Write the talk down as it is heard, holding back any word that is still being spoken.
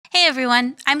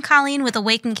everyone, I'm Colleen with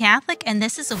Awaken Catholic, and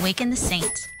this is Awaken the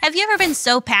Saint. Have you ever been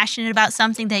so passionate about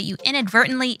something that you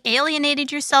inadvertently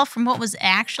alienated yourself from what was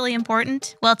actually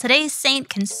important? Well, today's saint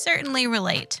can certainly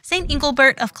relate. Saint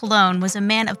Engelbert of Cologne was a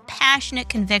man of passionate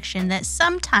conviction that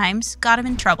sometimes got him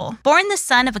in trouble. Born the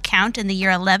son of a count in the year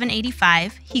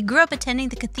 1185, he grew up attending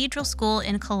the cathedral school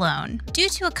in Cologne. Due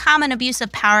to a common abuse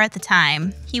of power at the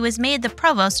time, he was made the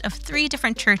provost of 3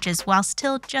 different churches while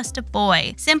still just a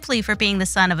boy, simply for being the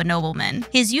son of a nobleman.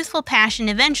 His youthful passion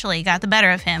eventually got the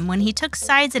better of him when he took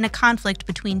sides in a conflict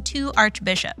between 2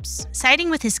 archbishops. Siding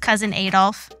with his cousin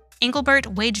Adolf, Engelbert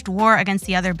waged war against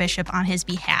the other bishop on his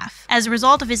behalf. As a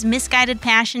result of his misguided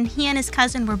passion, he and his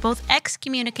cousin were both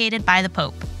excommunicated by the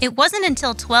Pope. It wasn't until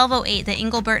 1208 that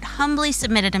Engelbert humbly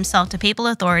submitted himself to papal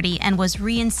authority and was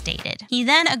reinstated. He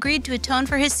then agreed to atone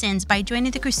for his sins by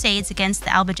joining the Crusades against the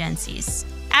Albigenses.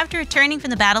 After returning from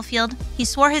the battlefield, he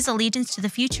swore his allegiance to the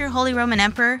future Holy Roman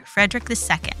Emperor, Frederick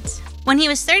II. When he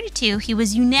was 32, he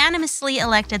was unanimously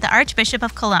elected the Archbishop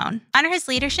of Cologne. Under his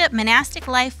leadership, monastic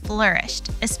life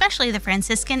flourished, especially the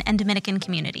Franciscan and Dominican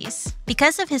communities.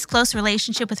 Because of his close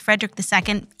relationship with Frederick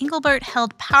II, Engelbert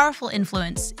held powerful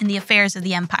influence in the affairs of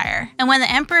the empire. And when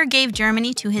the emperor gave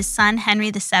Germany to his son Henry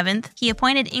VII, he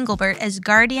appointed Engelbert as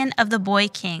guardian of the boy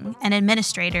king and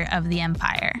administrator of the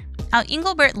empire. Now,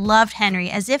 Engelbert loved Henry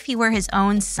as if he were his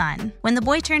own son. When the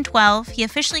boy turned 12, he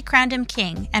officially crowned him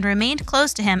king and remained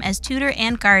close to him as tutor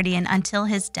and guardian until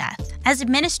his death. As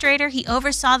administrator, he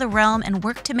oversaw the realm and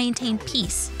worked to maintain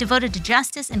peace, devoted to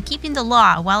justice and keeping the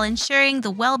law while ensuring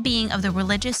the well-being of the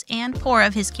religious and poor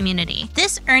of his community.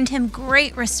 This earned him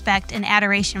great respect and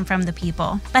adoration from the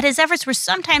people. But his efforts were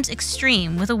sometimes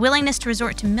extreme, with a willingness to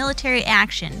resort to military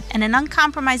action and an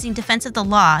uncompromising defense of the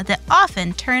law that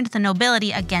often turned the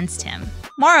nobility against him.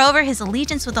 Moreover, his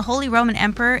allegiance with the Holy Roman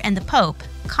Emperor and the Pope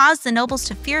caused the nobles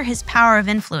to fear his power of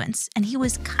influence, and he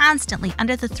was constantly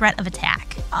under the threat of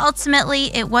attack.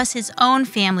 Ultimately, it was his own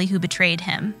family who betrayed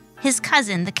him. His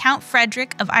cousin, the Count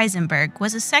Frederick of Eisenberg,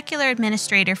 was a secular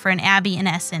administrator for an abbey in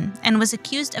Essen and was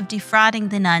accused of defrauding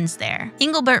the nuns there.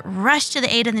 Engelbert rushed to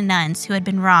the aid of the nuns who had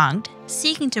been wronged,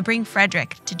 seeking to bring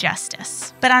Frederick to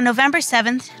justice. But on November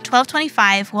 7th,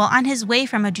 1225, while on his way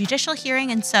from a judicial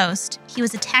hearing in Soest, he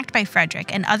was attacked by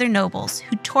Frederick and other nobles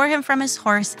who tore him from his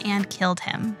horse and killed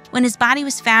him. When his body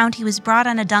was found, he was brought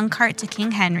on a dung cart to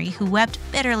King Henry, who wept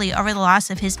bitterly over the loss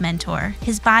of his mentor.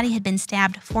 His body had been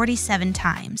stabbed 47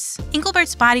 times.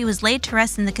 Engelbert's body was laid to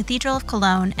rest in the Cathedral of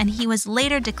Cologne, and he was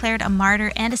later declared a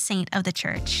martyr and a saint of the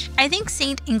Church. I think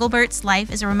Saint Engelbert's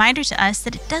life is a reminder to us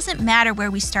that it doesn't matter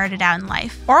where we started out in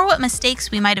life or what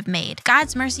mistakes we might have made.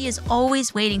 God's mercy is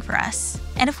always waiting for us.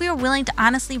 And if we are willing to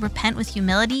honestly repent with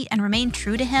humility and remain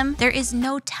true to Him, there is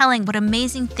no telling what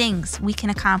amazing things we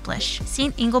can accomplish.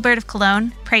 Saint Engelbert of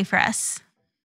Cologne, pray for us.